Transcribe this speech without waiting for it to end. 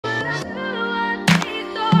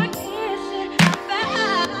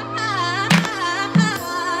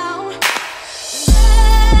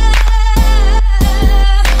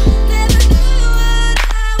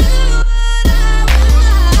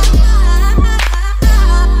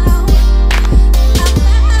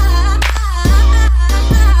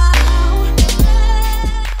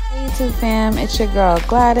fam, it's your girl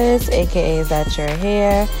Gwladys, aka Is That Your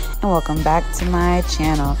Hair, and welcome back to my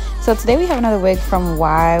channel. So today we have another wig from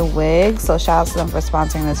YWigs, so shout out to them for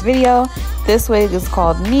sponsoring this video. This wig is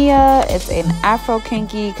called Nia. It's an Afro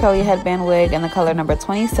Kinky Curly Headband wig in the color number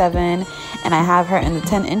 27, and I have her in the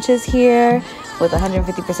 10 inches here with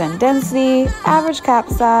 150% density, average cap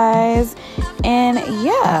size, and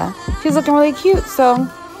yeah, she's looking really cute. So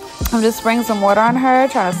I'm just spraying some water on her,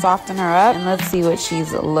 trying to soften her up, and let's see what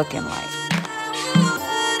she's looking like.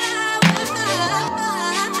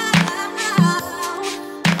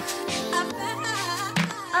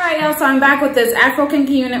 Alright y'all, so I'm back with this Afro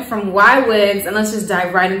Kinky unit from YWigs, and let's just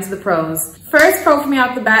dive right into the pros. First pro for me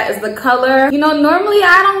off the bat is the color. You know, normally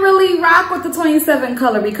I don't really rock with the 27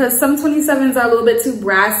 color because some 27s are a little bit too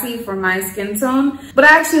brassy for my skin tone. But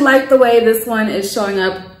I actually like the way this one is showing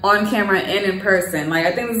up on camera and in person. Like,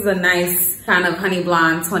 I think this is a nice kind of honey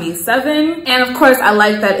blonde 27. And of course, I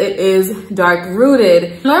like that it is dark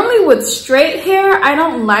rooted. Normally with straight hair, I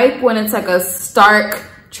don't like when it's like a stark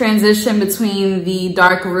transition between the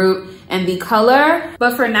dark root and the color,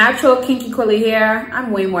 but for natural kinky curly hair,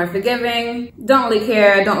 I'm way more forgiving. Don't really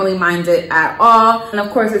care, don't really mind it at all. And of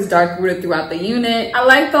course, it's dark rooted throughout the unit. I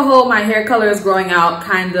like the whole my hair color is growing out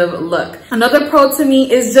kind of look. Another pro to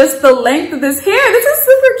me is just the length of this hair. This is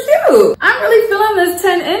super cute. I'm really feeling this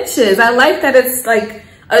 10 inches. I like that it's like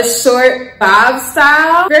a short bob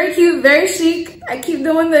style. Very cute, very chic. I keep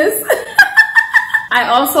doing this. I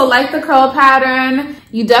also like the curl pattern.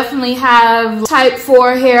 You definitely have type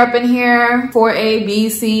 4 hair up in here, 4A, B,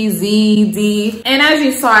 C, Z, D. And as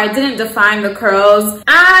you saw, I didn't define the curls.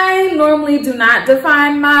 I normally do not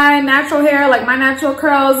define my natural hair, like my natural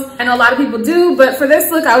curls. I know a lot of people do, but for this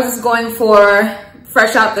look, I was just going for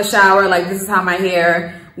fresh out the shower, like this is how my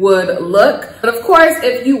hair would look. But of course,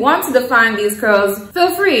 if you want to define these curls,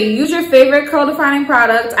 feel free. Use your favorite curl defining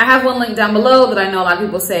product. I have one link down below that I know a lot of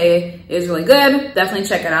people say is really good. Definitely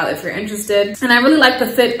check it out if you're interested. And I really like the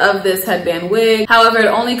fit of this headband wig. However, it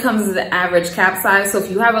only comes as an average cap size. So if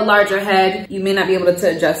you have a larger head, you may not be able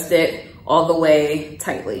to adjust it all the way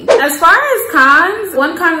tightly. As far as cons,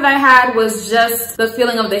 one con that I had was just the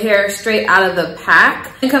feeling of the hair straight out of the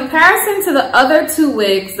pack. In comparison to the other two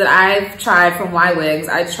wigs that I've tried from YWigs,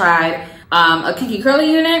 I tried a kinky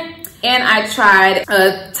curly unit and I tried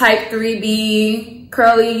a type 3B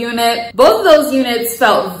curly unit. Both of those units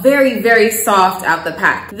felt very, very soft out the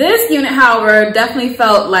pack. This unit, however, definitely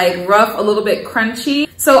felt like rough, a little bit crunchy.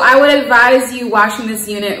 So I would advise you washing this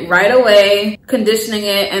unit right away, conditioning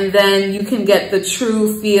it, and then you can get the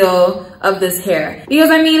true feel of this hair. Because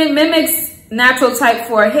I mean, it mimics natural type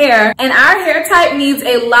 4 hair, and our hair type needs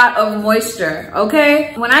a lot of moisture,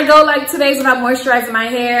 okay? When I go like 2 days without moisturizing my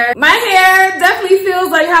hair definitely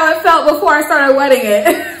feels like how it felt before I started wetting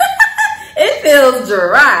it. It feels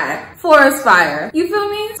dry. Forest fire. You feel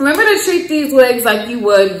me? Remember to treat these wigs like you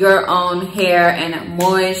would your own hair and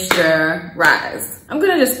moisturize. I'm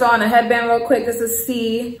gonna just throw on a headband real quick just to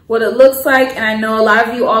see what it looks like. And I know a lot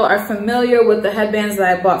of you all are familiar with the headbands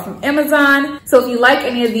that I bought from Amazon. So if you like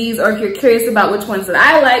any of these or if you're curious about which ones that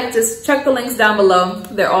I like, just check the links down below.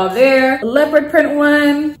 They're all there. The leopard print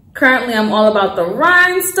one. Currently, I'm all about the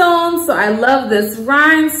rhinestones. So I love this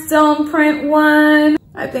rhinestone print one.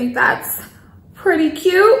 I think that's pretty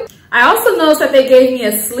cute. I also noticed that they gave me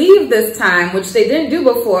a sleeve this time, which they didn't do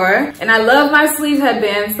before. And I love my sleeve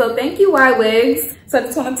headbands, so thank you, YWigs. So I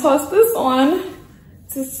just want to toss this on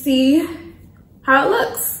to see how it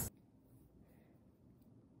looks.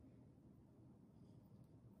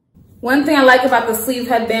 One thing I like about the sleeve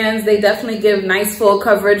headbands, they definitely give nice full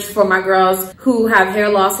coverage for my girls who have hair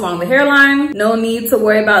loss along the hairline. No need to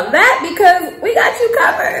worry about that because we got you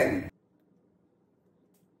covered.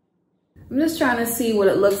 I'm just trying to see what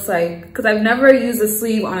it looks like because I've never used a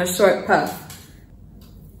sleeve on a short puff.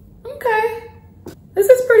 Okay, this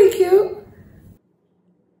is pretty cute.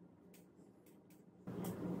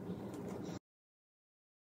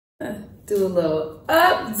 Do a little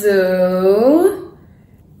updo.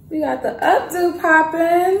 We got the updo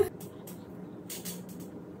popping.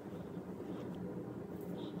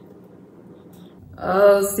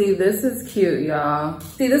 Oh, see, this is cute, y'all.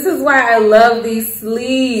 See, this is why I love these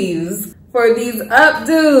sleeves for these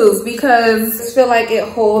updos because I feel like it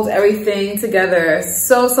holds everything together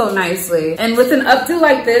so, so nicely. And with an updo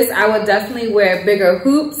like this, I would definitely wear bigger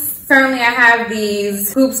hoops. Currently, I have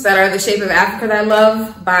these hoops that are the shape of Africa that I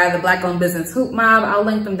love by the Black-owned business Hoop Mob. I'll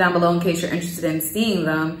link them down below in case you're interested in seeing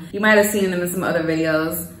them. You might have seen them in some other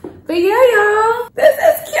videos. But yeah, y'all, this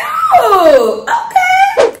is cute.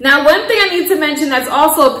 Okay. Now, one thing I need to mention that's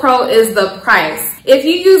also a pro is the price. If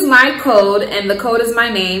you use my code, and the code is my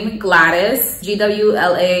name, Gwladys,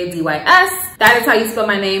 Gwladys, that is how you spell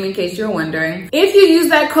my name in case you're wondering. If you use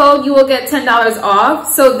that code, you will get $10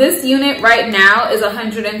 off. So this unit right now is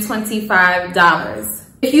 $125.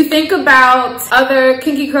 If you think about other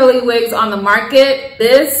kinky curly wigs on the market,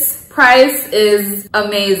 this price is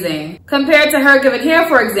amazing. Compared to Her Given Hair,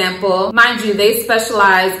 for example, mind you, they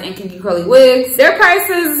specialize in kinky curly wigs. Their price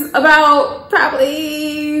is about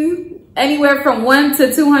probably anywhere from $100 to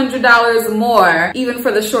 $200 more, even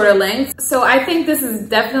for the shorter length. So I think this is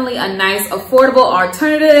definitely a nice, affordable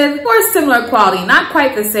alternative for a similar quality. Not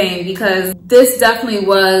quite the same, because this definitely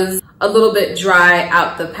was a little bit dry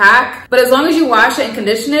out the pack. But as long as you wash it and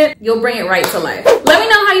condition it, you'll bring it right to life. Let me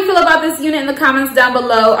know how you feel about this unit in the comments down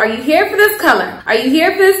below. Are you here for this color? Are you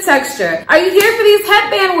here for this texture? Are you here for these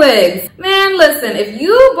headband wigs? Man, listen, if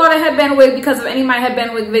you bought a headband wig because of any of my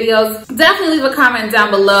headband wig videos, definitely leave a comment down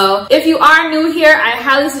below. If you are new here, I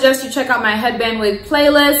highly suggest you check out my headband wig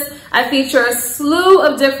playlist. I feature a slew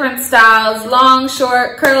of different styles: long,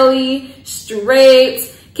 short, curly, straight,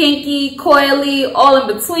 kinky, coily, all in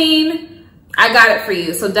between. I got it for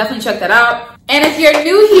you, so definitely check that out. And if you're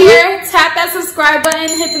new here, tap that subscribe button,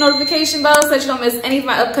 hit the notification bell so that you don't miss any of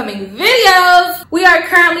my upcoming videos. We are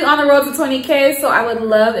currently on the road to 20K, so I would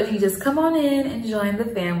love if you just come on in and join the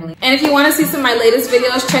family. And if you want to see some of my latest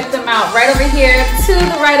videos, check them out right over here to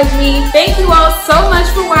the right of me. Thank you all so much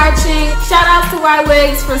for watching. Shout out to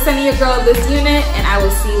YWigs for sending your girl this unit, and I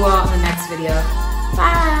will see you all in the next video.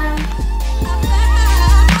 Bye.